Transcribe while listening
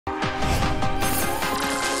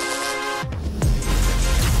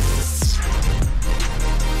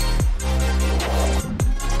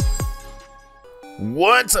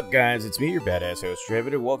What's up, guys? It's me, your badass host,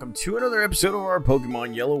 Draven, and welcome to another episode of our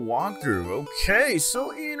Pokemon Yellow walkthrough. Okay,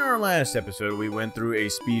 so in our last episode, we went through a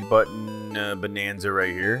speed button bonanza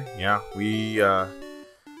right here. Yeah, we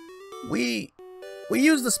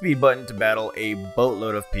used the speed button to battle a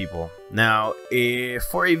boatload of people. Now,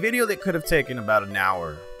 for a video that could have taken about an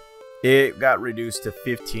hour, it got reduced to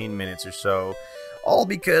 15 minutes or so. All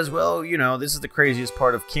because, well, you know, this is the craziest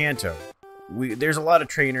part of Kanto. There's a lot of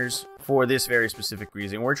trainers for this very specific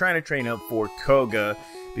reason. We're trying to train up for Koga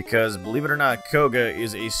because, believe it or not, Koga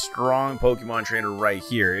is a strong Pokemon trainer right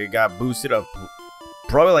here. It got boosted up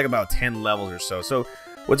probably like about 10 levels or so. So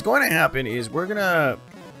what's going to happen is we're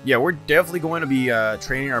definitely going to be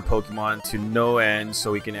training our Pokemon to no end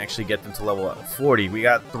so we can actually get them to level 40. We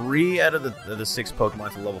got 3 out of the 6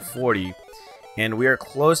 Pokemon to level 40, and we are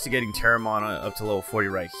close to getting Terramana up to level 40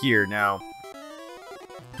 right here. Now,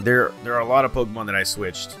 there are a lot of Pokemon that I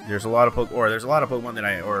switched. There's a lot of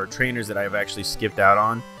Pokemon or trainers that I've actually skipped out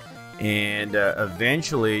on, and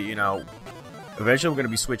eventually we're going to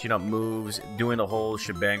be switching up moves, doing the whole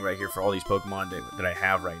shebang right here for all these Pokemon that I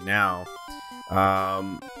have right now.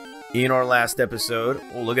 In our last episode,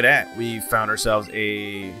 oh, look at that, we found ourselves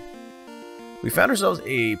a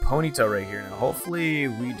Ponyta right here. Now, hopefully,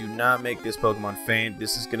 we do not make this Pokemon faint.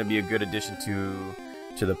 This is going to be a good addition to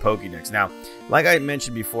the Pokédex. Now, like I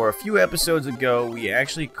mentioned before, a few episodes ago, we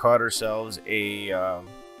actually caught ourselves a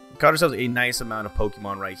nice amount of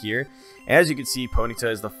Pokemon right here. As you can see,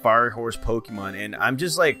 Ponyta is the Fire Horse Pokemon, and I'm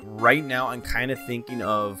just like, right now, I'm kind of thinking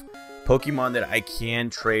of Pokemon that I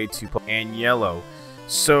can trade to and Yellow.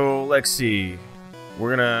 So, let's see.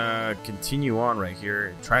 We're gonna continue on right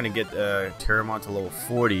here, trying to get Terramon to level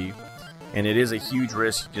 40. And it is a huge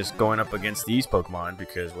risk just going up against these Pokemon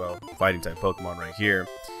because, well, fighting type Pokemon right here.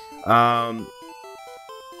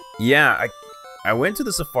 Yeah, I went to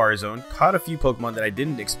the Safari Zone, caught a few Pokemon that I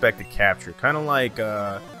didn't expect to capture. Kind of like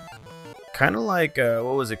what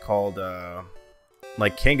was it called?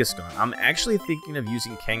 Like Kangaskhan. I'm actually thinking of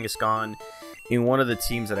using Kangaskhan in one of the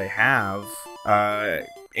teams that I have.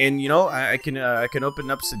 And you know, I can open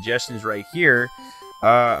up suggestions right here.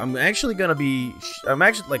 I'm actually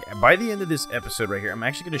by the end of this episode right here, I'm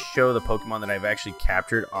actually going to show the Pokemon that I've actually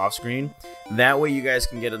captured off screen. That way you guys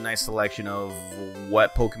can get a nice selection of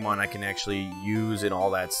what Pokemon I can actually use and all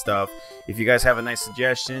that stuff. If you guys have a nice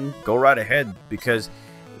suggestion, go right ahead, because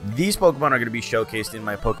these Pokemon are going to be showcased in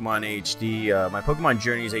my Pokemon HD, my Pokemon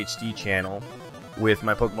Journeys HD channel with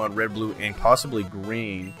my Pokemon Red, Blue, and possibly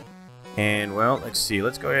Green. And, well, let's see.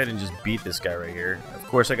 Let's go ahead and just beat this guy right here. Of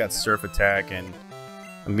course, I got Surf Attack, and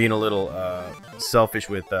I'm being a little selfish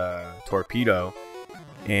with Torpedo.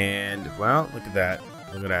 And, well, look at that.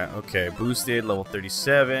 Look at that. Okay, boosted, level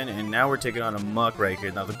 37. And now we're taking on a Muck right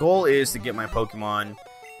here. Now, the goal is to get my Pokemon,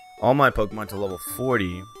 all my Pokemon, to level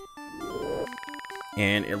 40.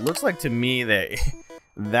 And it looks like to me that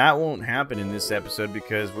that won't happen in this episode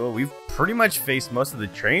because, well, we've pretty much faced most of the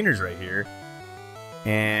trainers right here.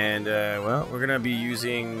 And, well, we're going to be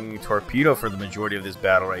using Torpedo for the majority of this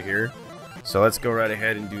battle right here. So let's go right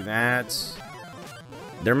ahead and do that.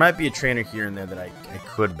 There might be a trainer here and there that I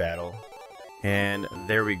could battle. And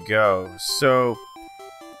there we go. So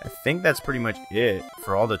I think that's pretty much it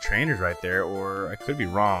for all the trainers right there, or I could be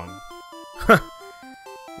wrong.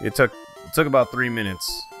 It took about 3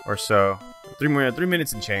 minutes or so. 3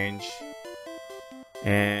 minutes and change.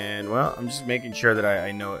 And, well, I'm just making sure that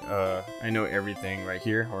I know everything right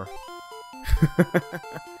here, or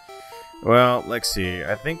well, let's see.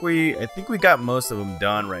 I think we got most of them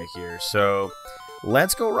done right here. So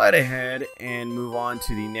let's go right ahead and move on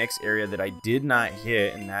to the next area that I did not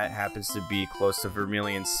hit, and that happens to be close to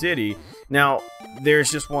Vermilion City. Now,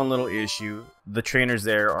 there's just one little issue. The trainers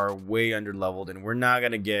there are way underleveled, and we're not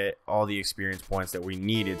gonna get all the experience points that we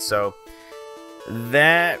needed. So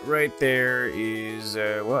that right there is,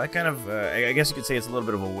 well, I guess you could say it's a little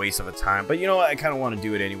bit of a waste of a time. But you know what? I kind of want to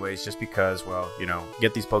do it anyways, just because, well, you know,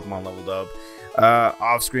 get these Pokemon leveled up.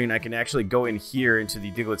 Off screen, I can actually go in here into the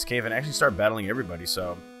Diglett's Cave and actually start battling everybody.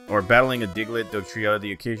 So, or battling a Diglett, Dugtrio,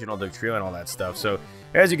 the occasional Dugtrio, and all that stuff. So,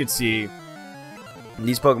 as you can see,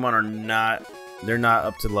 these Pokemon are not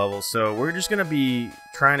up to level. So, we're just gonna be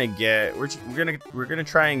trying to get, we're gonna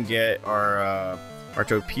try and get our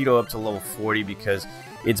Torpedo up to level 40 because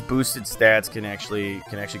its boosted stats can actually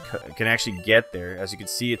get there. As you can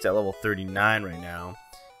see, it's at level 39 right now,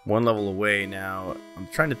 1 level away. Now I'm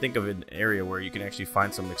trying to think of an area where you can actually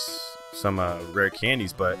find some rare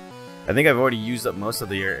candies, but I think I've already used up most of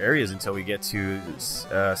the areas until we get to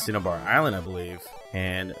Cinnabar Island, I believe,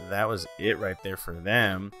 and that was it right there for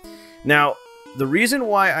them. Now, the reason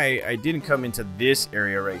why I didn't come into this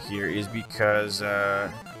area right here is because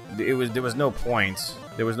there was no point.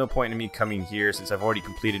 There was no point in me coming here since I've already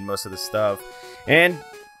completed most of the stuff. And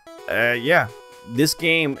yeah, this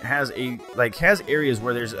game has areas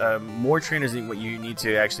where there's more trainers than what you need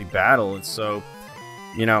to actually battle. And so,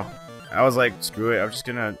 you know, I was like, screw it. I'm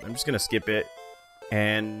just gonna skip it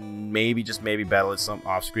and maybe just maybe battle it some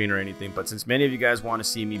off screen or anything. But since many of you guys want to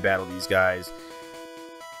see me battle these guys,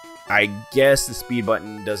 I guess the speed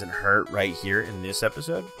button doesn't hurt right here in this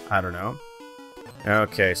episode. I don't know.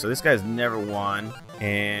 Okay, so this guy's never won,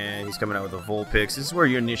 and he's coming out with a Vulpix. This is where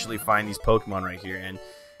you initially find these Pokemon right here, and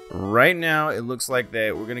right now it looks like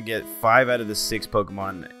that we're gonna get 5 out of the 6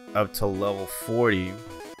 Pokemon up to level 40.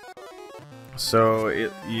 So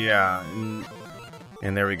yeah,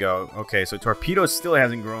 and there we go. Okay, so Torpedo still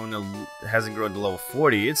hasn't grown to level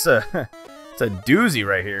 40. It's a it's a doozy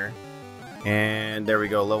right here. And there we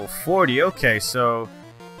go, level 40. Okay, so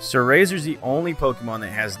Razor's the only Pokemon that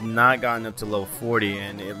has not gotten up to level 40,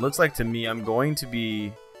 and it looks like to me I'm going to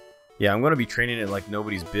be training it like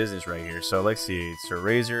nobody's business right here. So let's see,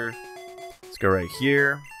 Razor. Let's go right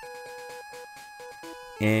here.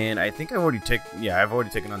 And I think I've already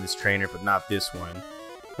taken on this trainer, but not this one.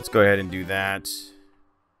 Let's go ahead and do that.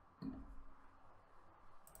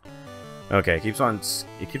 Okay, it keeps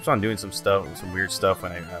on doing some weird stuff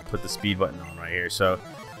when I put the speed button on right here. So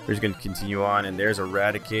we're just gonna continue on, and there's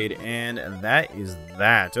Eradicate, and that is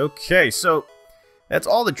that. Okay, so that's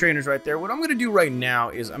all the trainers right there. What I'm gonna do right now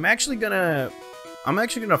is I'm actually gonna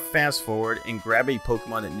fast forward and grab a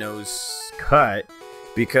Pokemon that knows Cut,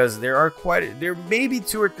 because there may be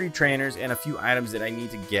 2 or 3 trainers and a few items that I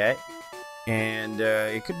need to get, and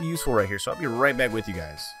it could be useful right here. So I'll be right back with you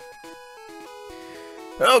guys.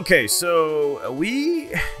 Okay, so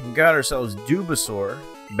we got ourselves Dubasaur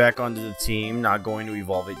back onto the team. Not going to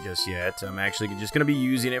evolve it just yet. I'm actually just going to be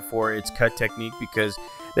using it for its cut technique, because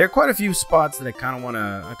there are quite a few spots that I kind of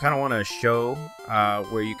want to show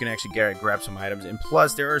where you can actually grab some items. And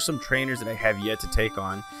plus, there are some trainers that I have yet to take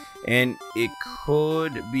on, and it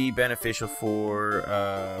could be beneficial for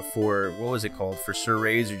what was it called, for Sir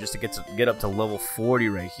Razor, just to get up to level 40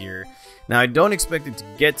 right here. Now, I don't expect it to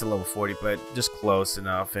get to level 40, but just close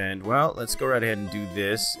enough. And well, let's go right ahead and do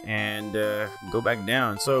this and go back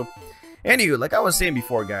down. So anywho, like I was saying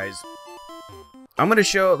before, guys, I'm going to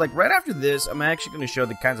show, like right after this, I'm actually going to show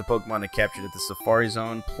the kinds of Pokemon I captured at the Safari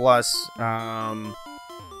Zone, plus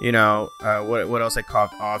you know, what else I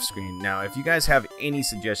caught off screen. Now, if you guys have any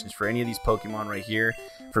suggestions for any of these Pokemon right here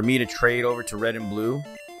for me to trade over to Red and Blue,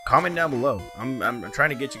 comment down below. I'm trying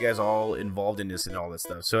to get you guys all involved in this and all that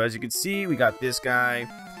stuff. So as you can see, we got this guy,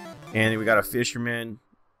 and we got a Fisherman.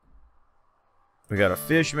 We got a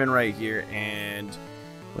Fisherman right here, and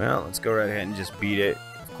well, let's go right ahead and just beat it.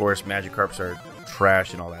 Of course, Magikarps are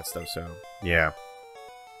trash and all that stuff, so yeah.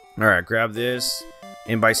 Alright, grab this.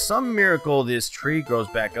 And by some miracle, this tree grows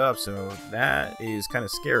back up, so that is kind of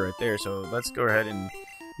scary right there. So let's go ahead and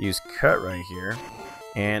use Cut right here.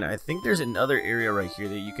 And I think there's another area right here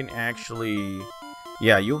that you can actually...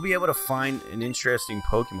 yeah, you'll be able to find an interesting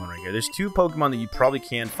Pokemon right here. There's 2 Pokemon that you probably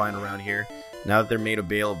can find around here now that they're made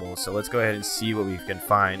available. So let's go ahead and see what we can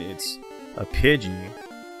find. It's a Pidgey.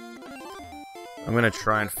 I'm going to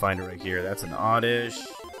try and find it right here. That's an Oddish.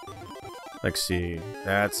 Let's see.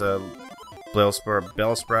 That's a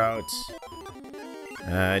Bellsprout.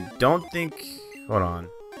 I don't think... hold on.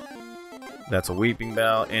 That's a Weeping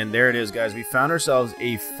Bell. And there it is, guys. We found ourselves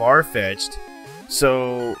a Farfetch'd.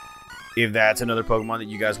 So, if that's another Pokemon that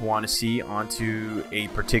you guys want to see onto a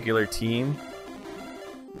particular team,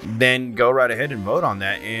 then go right ahead and vote on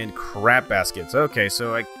that. And Crap Baskets. Okay,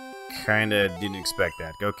 so I kind of didn't expect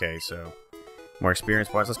that. Okay, so... more experience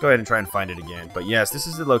points. Let's go ahead and try and find it again. But yes, this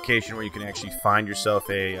is the location where you can actually find yourself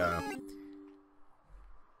a...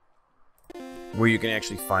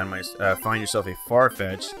 find yourself a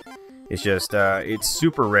Farfetch'd. It's just, it's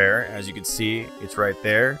super rare, as you can see. It's right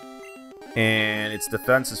there. And its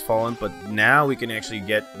defense has fallen, but now we can actually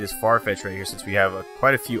get this Farfetch'd right here, since we have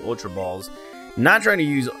quite a few Ultra Balls. Not trying to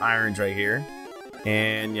use Irons right here.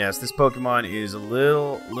 And yes, this Pokemon is a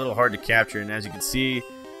little hard to capture, and as you can see,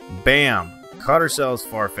 bam! Caught ourselves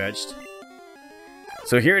Farfetch'd.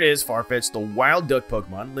 So here it is, Farfetch'd, the wild duck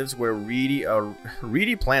Pokemon, lives where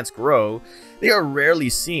reedy plants grow. They are rarely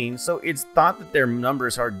seen, so it's thought that their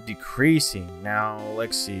numbers are decreasing. Now,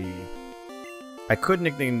 let's see. I could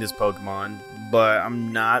nickname this Pokemon, but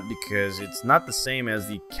I'm not, because it's not the same as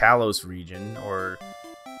the Kalos region, or...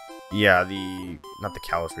 yeah, not the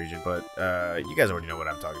Kalos region, but you guys already know what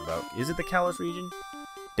I'm talking about. Is it the Kalos region?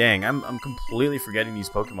 Dang, I'm completely forgetting these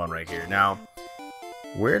Pokemon right here. Now,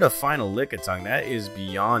 Where to find a Lickitung? That is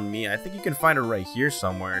beyond me. I think you can find it right here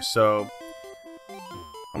somewhere. So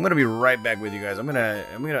I'm gonna be right back with you guys. I'm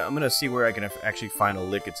gonna see where I can actually find a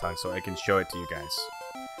Lickitung so I can show it to you guys.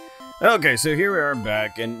 Okay, so here we are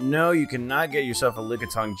back, and no, you cannot get yourself a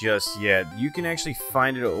Lickitung just yet. You can actually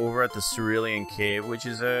find it over at the Cerulean Cave, which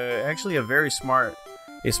is actually a very smart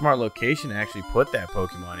location to actually put that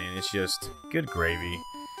Pokemon in. It's just good gravy.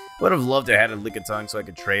 Would have loved to have had a Lickitung so I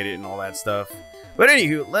could trade it and all that stuff. But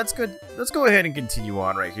anywho, let's go ahead and continue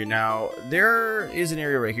on right here. Now, there is an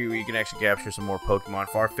area right here where you can actually capture some more Pokemon.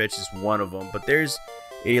 Farfetch'd is one of them, but there's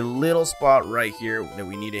a little spot right here that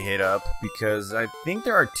we need to hit up because I think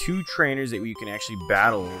there are 2 trainers that you can actually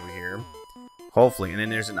battle over here. Hopefully. And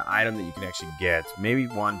then there's an item that you can actually get. Maybe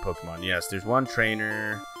 1 Pokemon. Yes, there's 1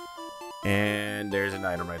 trainer. And there's an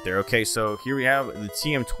item right there. Okay, so here we have the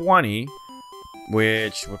TM20,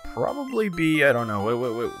 which would probably be, I don't know,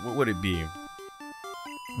 what would it be?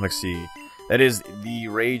 Let's see. That is the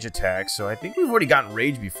Rage attack. So I think we've already gotten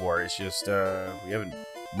Rage before. It's just, we haven't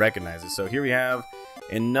recognized it. So here we have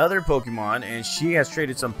another Pokemon, and she has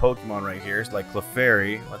traded some Pokemon right here, like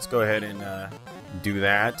Clefairy. Let's go ahead and do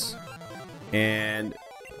that. And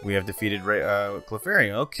we have defeated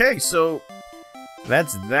Clefairy. Okay, so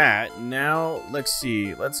that's that. Now, let's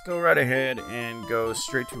see. Let's go right ahead and go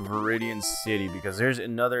straight to Viridian City, because there's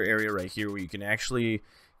another area right here where you can actually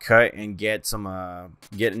cut and get some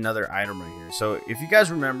get another item right here. So if you guys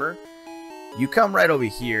remember, you come right over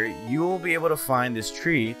here, you will be able to find this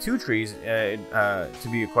tree, 2 trees, to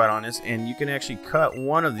be quite honest, and you can actually cut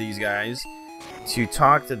one of these guys to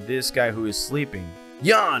talk to this guy who is sleeping.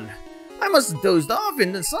 Yawn! I must have dozed off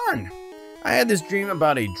in the sun. I had this dream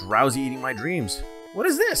about a drowsy eating my dreams. What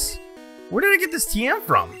is this? Where did I get this TM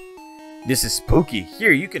from? This is spooky.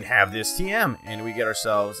 Here, you can have this TM. And we get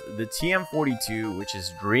ourselves the TM42, which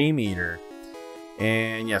is Dream Eater.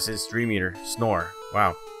 And yes, it's Dream Eater. Snore.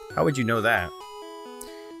 Wow. How would you know that?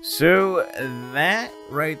 So that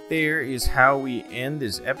right there is how we end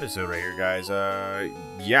this episode right here, guys.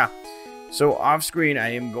 Yeah. So off screen,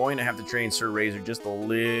 I am going to have to train Sir Razor just a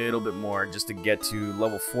little bit more just to get to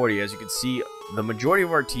level 40. As you can see, the majority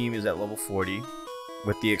of our team is at level 40,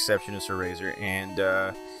 with the exception of Sir Razor.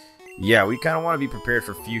 And yeah, we kind of want to be prepared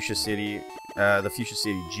for Fuchsia City, the Fuchsia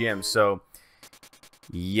City gym. So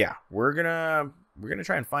yeah, we're gonna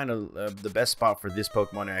try and find the best spot for this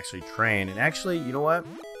Pokemon to actually train. And actually, you know what?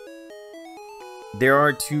 There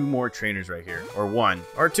are 2 more trainers right here. Or 1.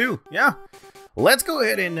 Or 2. Yeah. Let's go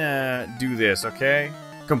ahead and do this, okay?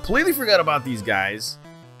 Completely forgot about these guys.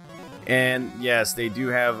 And yes, they do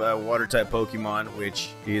have a Water-type Pokemon,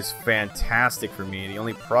 which is fantastic for me. The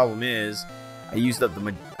only problem is, I used up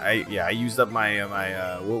my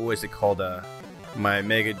what was it called? My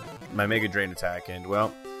Mega Drain attack. And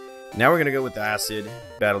well, now we're gonna go with the Acid,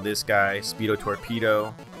 battle this guy, Speedo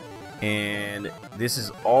Torpedo, and this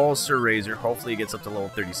is all Sir Razor. Hopefully it gets up to level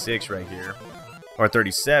 36 right here, or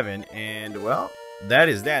 37, and well, that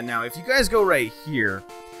is that. Now, if you guys go right here,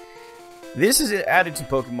 this is added to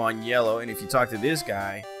Pokemon Yellow, and if you talk to this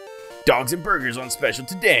guy, dogs and burgers on special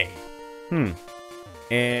today.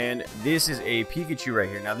 And this is a Pikachu right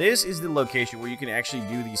here. Now, this is the location where you can actually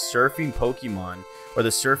do the surfing Pokemon, or the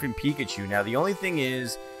surfing Pikachu. Now, the only thing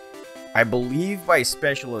is, I believe by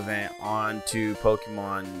special event onto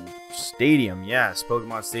Pokemon Stadium, yes,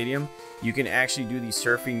 Pokemon Stadium, you can actually do the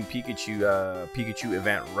surfing Pikachu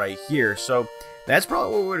event right here. So that's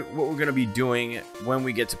probably what we're going to be doing when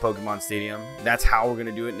we get to Pokemon Stadium. That's how we're going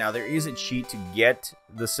to do it. Now, there is a cheat to get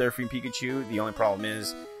the surfing Pikachu. The only problem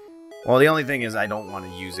is, well, the only thing is I don't want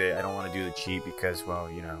to use it. I don't want to do the cheat because, well,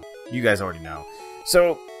 you know, you guys already know.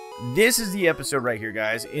 So this is the episode right here,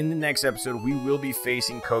 guys. In the next episode, we will be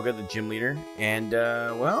facing Koga, the gym leader. And,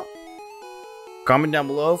 well, comment down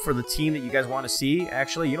below for the team that you guys want to see.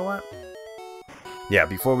 Actually, you know what? Yeah,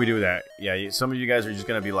 before we do that, yeah, some of you guys are just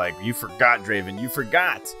going to be like, you forgot, Draven. You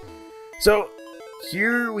forgot. So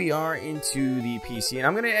here we are into the PC. And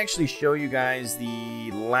I'm going to actually show you guys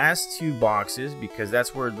the last 2 boxes because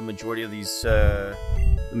that's where the majority of these Safari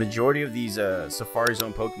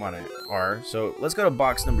Zone Pokemon are. So let's go to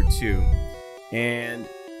box number 2. And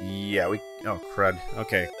yeah, oh crud.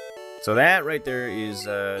 Okay, so that right there is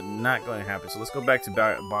not going to happen. So let's go back to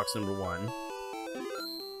box number 1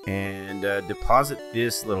 and deposit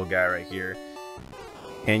this little guy right here.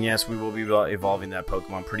 And yes, we will be evolving that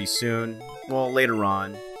Pokemon pretty soon. Well, later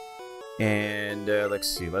on. And let's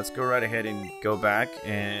see. Let's go right ahead and go back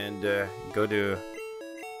and go to,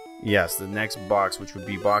 yes, the next box, which would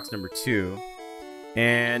be box number 2.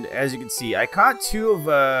 And as you can see, I caught two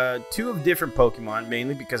of different Pokemon,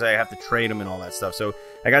 mainly because I have to trade them and all that stuff. So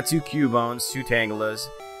I got 2 Cubones, 2 Tangulas.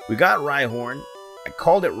 We got Rhyhorn. I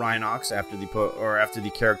called it Rhinox after the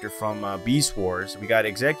character from Beast Wars. We got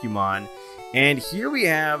Execumon, and here we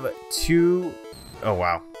have 2. Oh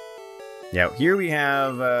wow, yeah. Here we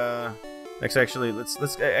have. Let's actually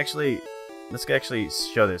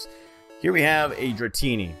show this. Here we have a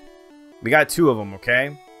Dratini. We got 2 of them.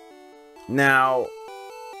 Okay. Now,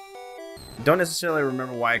 don't necessarily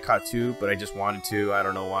remember why I caught 2, but I just wanted to. I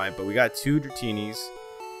don't know why, but we got 2 Dratinis.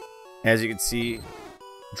 As you can see,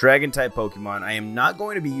 Dragon-type Pokemon. I am not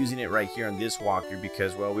going to be using it right here on this walkthrough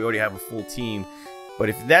because, well, we already have a full team. But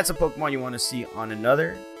if that's a Pokemon you want to see on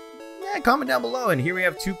another, yeah, comment down below. And here we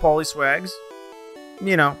have 2 Polyswags.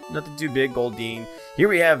 You know, nothing too big. Goldeen. Here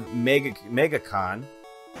we have Megacon.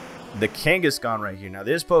 The Kangaskhan right here. Now,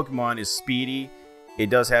 this Pokemon is speedy. It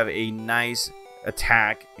does have a nice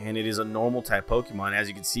attack, and it is a normal type Pokemon. As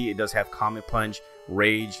you can see, it does have Comet Punch,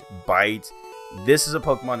 Rage, Bite. This is a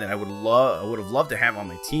Pokemon that I would have loved to have on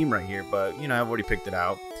my team right here, but you know, I've already picked it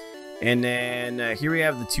out. And then here we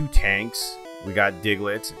have the 2 tanks. We got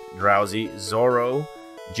Diglett, Drowsy, Zoro,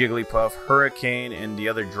 Jigglypuff, Hurricane, and the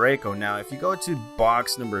other Draco. Now, if you go to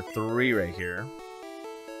box number 3 right here,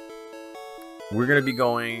 we're gonna be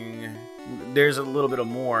going. There's a little bit of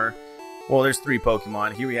more. Well, there's 3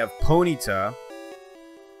 Pokemon. Here we have Ponyta.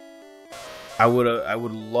 I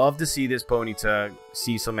would love to see this Ponyta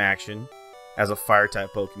see some action as a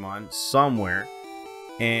Fire-type Pokemon somewhere.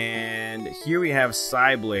 And here we have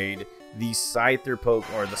Psyblade, the Scyther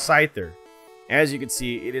the Scyther. As you can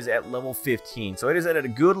see, it is at level 15. So it is at a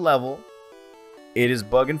good level. It is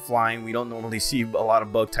bug and flying. We don't normally see a lot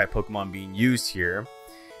of bug-type Pokemon being used here.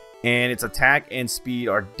 And its attack and speed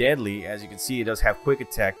are deadly. As you can see, it does have quick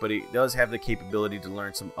attack, but it does have the capability to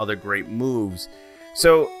learn some other great moves.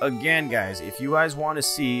 So again, guys, if you guys want to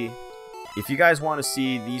see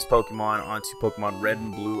these Pokemon onto Pokemon Red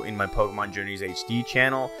and Blue in my Pokemon Journeys HD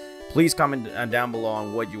channel, please comment down below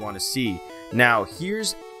on what you want to see. Now,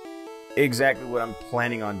 here's exactly what I'm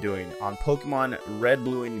planning on doing. On Pokemon Red,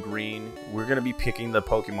 Blue, and Green, we're going to be picking the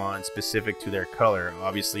Pokemon specific to their color.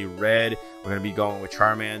 Obviously, Red, we're going to be going with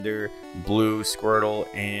Charmander, Blue, Squirtle,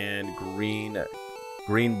 and Green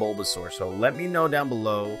Bulbasaur. So let me know down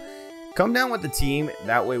below. Come down with the team.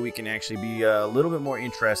 That way we can actually be a little bit more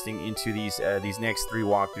interesting into these next 3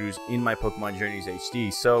 walkthroughs in my Pokemon Journeys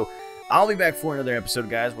HD. So I'll be back for another episode,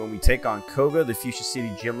 guys, when we take on Koga, the Fuchsia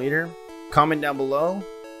City Gym Leader. Comment down below.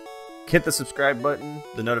 Hit the subscribe button,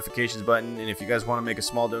 the notifications button, and if you guys want to make a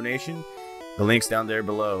small donation, the link's down there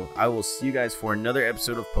below. I will see you guys for another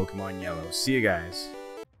episode of Pokemon Yellow. See you guys.